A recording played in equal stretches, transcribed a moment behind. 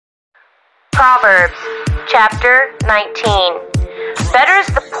Proverbs chapter 19. Better is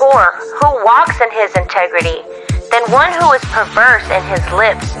the poor who walks in his integrity than one who is perverse in his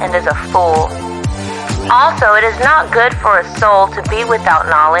lips and is a fool. Also, it is not good for a soul to be without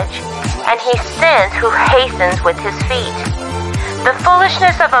knowledge, and he sins who hastens with his feet. The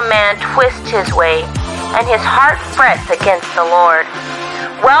foolishness of a man twists his way, and his heart frets against the Lord.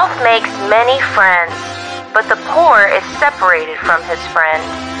 Wealth makes many friends, but the poor is separated from his friend.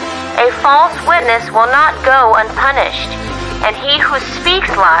 A false witness will not go unpunished, and he who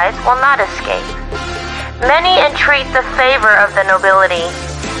speaks lies will not escape. Many entreat the favor of the nobility,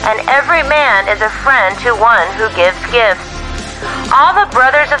 and every man is a friend to one who gives gifts. All the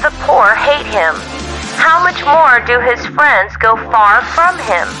brothers of the poor hate him. How much more do his friends go far from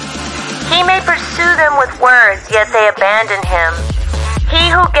him? He may pursue them with words, yet they abandon him.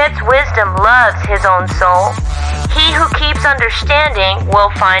 He who gets wisdom loves his own soul. He who keeps understanding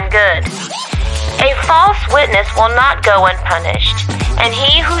will find good. A false witness will not go unpunished, and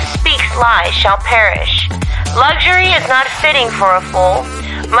he who speaks lies shall perish. Luxury is not fitting for a fool,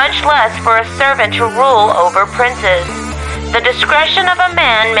 much less for a servant to rule over princes. The discretion of a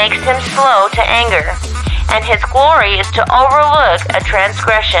man makes him slow to anger, and his glory is to overlook a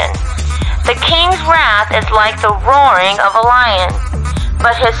transgression. The king's wrath is like the roaring of a lion,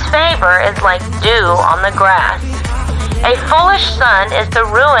 but his favor is like dew on the grass. A foolish son is the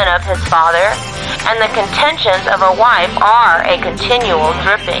ruin of his father, and the contentions of a wife are a continual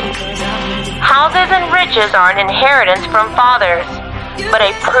dripping. Houses and riches are an inheritance from fathers, but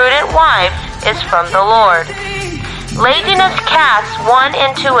a prudent wife is from the Lord. Laziness casts one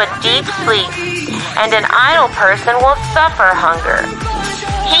into a deep sleep, and an idle person will suffer hunger.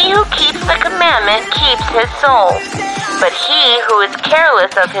 He who keeps the commandment keeps his soul, but he who is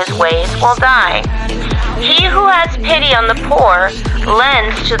careless of his ways will die. He who has pity on the poor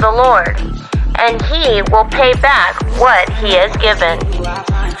lends to the Lord, and he will pay back what he has given.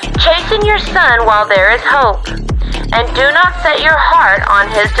 Chasten your son while there is hope, and do not set your heart on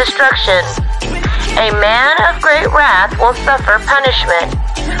his destruction. A man of great wrath will suffer punishment,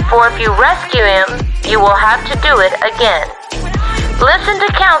 for if you rescue him, you will have to do it again. Listen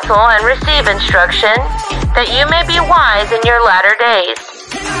to counsel and receive instruction, that you may be wise in your latter days.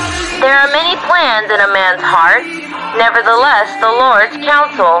 There are many plans in a man's heart, nevertheless the Lord's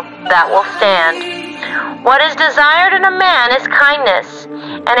counsel that will stand. What is desired in a man is kindness,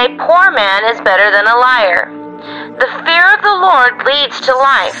 and a poor man is better than a liar. The fear of the Lord leads to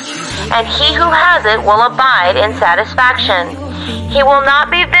life, and he who has it will abide in satisfaction. He will not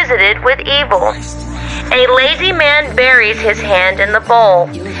be visited with evil. A lazy man buries his hand in the bowl,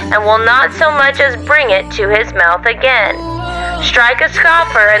 and will not so much as bring it to his mouth again. Strike a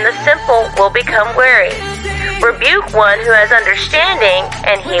scoffer, and the simple will become wary. Rebuke one who has understanding,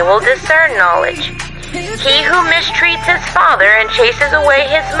 and he will discern knowledge. He who mistreats his father and chases away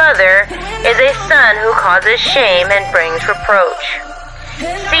his mother is a son who causes shame and brings reproach.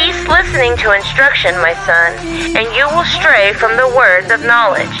 Cease listening to instruction, my son, and you will stray from the words of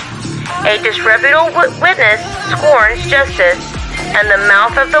knowledge. A disreputable witness scorns justice, and the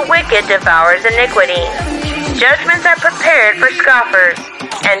mouth of the wicked devours iniquity. Judgments are prepared for scoffers,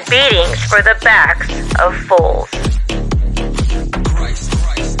 and beatings for the backs of fools.